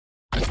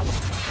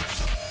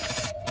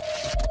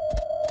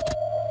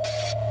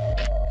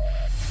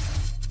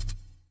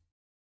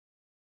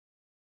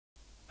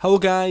Hello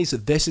guys,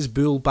 this is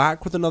Bull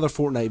back with another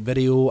Fortnite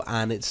video,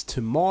 and it's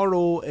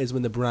tomorrow is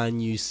when the brand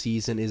new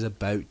season is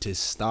about to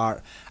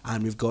start,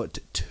 and we've got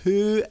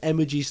two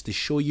images to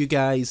show you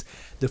guys.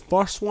 The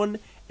first one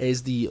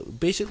is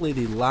basically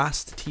the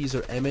last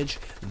teaser image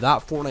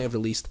that Fortnite have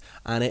released,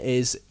 and it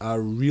is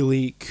a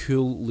really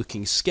cool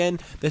looking skin.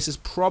 This is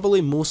probably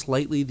most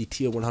likely the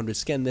tier 100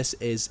 skin. This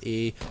is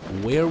a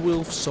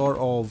werewolf sort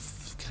of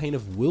kind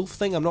of wolf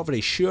thing. I'm not very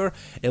sure.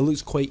 It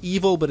looks quite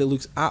evil, but it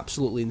looks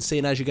absolutely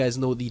insane. As you guys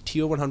know, the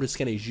tier 100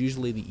 skin is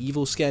usually the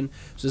evil skin,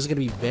 so this is going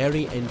to be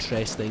very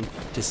interesting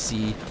to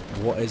see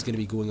what is going to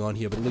be going on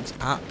here, but it looks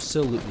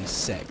absolutely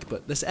sick.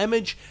 But this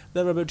image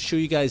that I'm about to show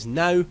you guys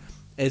now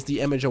is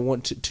the image I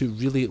want to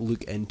really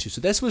look into.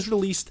 So this was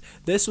released,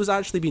 this was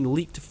actually being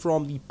leaked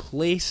from the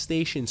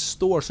PlayStation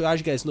Store. So as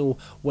you guys know,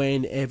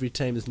 when every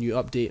time there's a new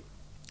update,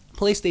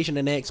 PlayStation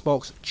and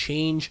Xbox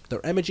change their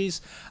images,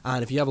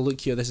 and if you have a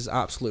look here, this is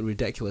absolutely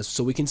ridiculous.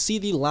 So we can see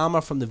the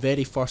llama from the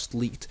very first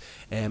leaked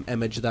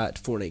image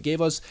that Fortnite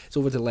gave us. It's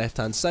over to the left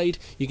hand side.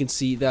 You can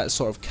see that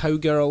sort of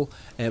cowgirl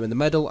in the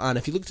middle, and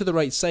if you look to the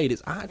right side,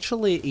 it's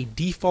actually a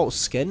default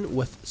skin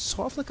with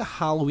sort of like a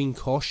Halloween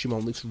costume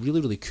on. It looks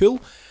really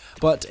cool.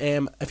 But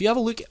if you have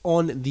a look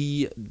on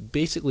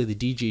basically the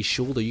DJ's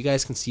shoulder, you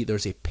guys can see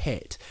there's a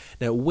pet.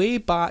 Now, way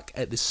back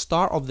at the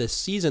start of this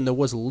season, there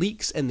was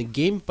leaks in the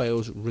game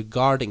files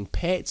regarding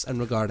pets and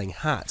regarding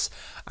hats.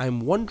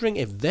 I'm wondering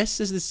if this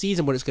is the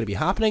season where it's going to be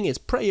happening. It's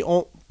pretty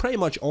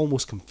much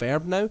almost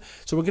confirmed now.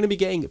 So we're going to be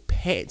getting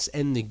pets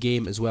in the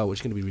game as well, which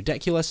is going to be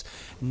ridiculous.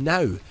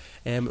 Now,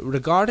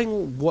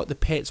 regarding what the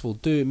pets will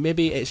do,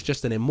 maybe it's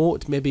just an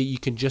emote, maybe you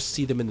can just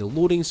see them in the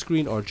loading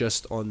screen or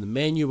just on the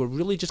menu. We're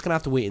really just going to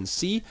have to wait and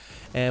see.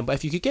 But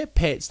if you could get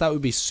pets, that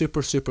would be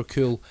super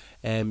cool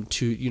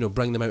to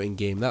bring them out in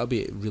game. That would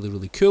be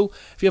really cool.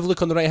 If you have a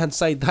look on the right hand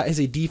side, that is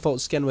a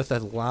default skin with a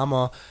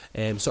llama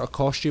sort of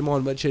costume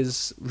on, which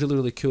is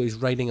really cool. He's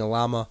riding a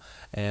llama.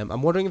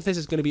 I'm wondering if this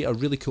is going to be a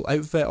really cool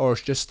outfit or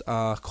it's just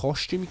a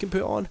costume you can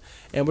put on,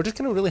 and we're just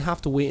going to really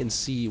have to wait and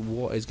see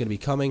what is going to be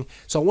coming.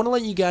 So I want to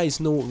let you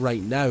guys know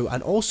right now,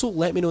 and also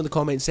let me know in the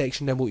comment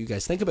section down what you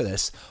guys think about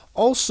this.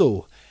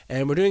 Also,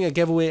 we're doing a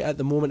giveaway at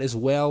the moment as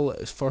well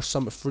for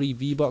some free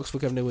V-Bucks. We're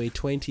giving away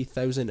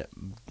 20,000,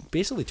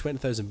 basically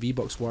 20,000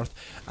 V-Bucks worth,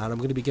 and I'm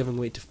going to be giving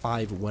away to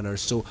 5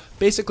 winners. So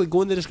basically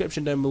go in the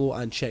description down below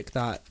and check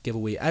that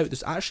giveaway out.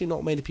 There's actually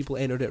not many people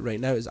entered it right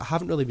now, as I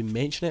haven't really been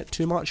mentioning it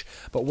too much,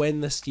 but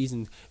when this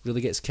season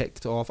really gets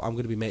kicked off, I'm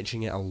going to be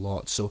mentioning it a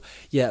lot. So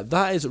yeah,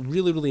 that is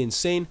really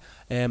insane.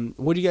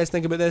 What do you guys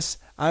think about this?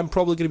 I'm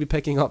probably going to be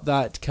picking up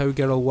that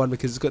cowgirl one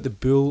because it's got the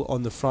bull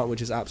on the front,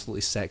 which is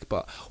absolutely sick.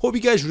 But hope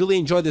you guys really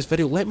enjoyed this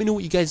video. Let me know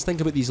what you guys think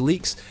about these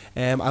leaks.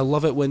 I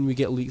love it when we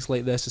get leaks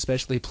like this,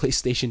 especially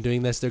PlayStation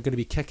doing this. They're going to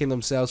be kicking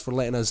themselves for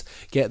letting us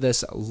get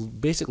this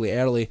basically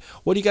early.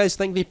 What do you guys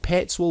think the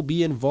pets will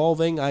be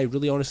involving? I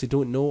really honestly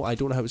don't know. I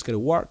don't know how it's going to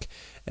work.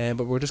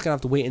 But we're just gonna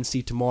have to wait and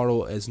see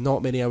tomorrow. It's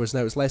not many hours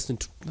now. It's less than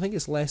I think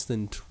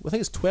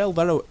it's 12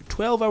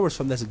 hours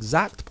from this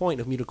exact point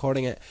of me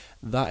recording it.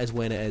 That is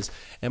when it is.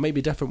 It might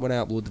be different when I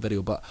upload the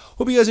video, but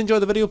hope you guys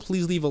enjoyed the video.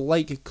 Please leave a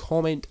like,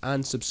 comment,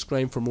 and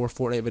subscribe for more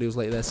Fortnite videos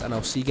like this, and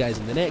I'll see you guys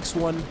in the next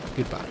one.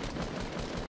 Goodbye.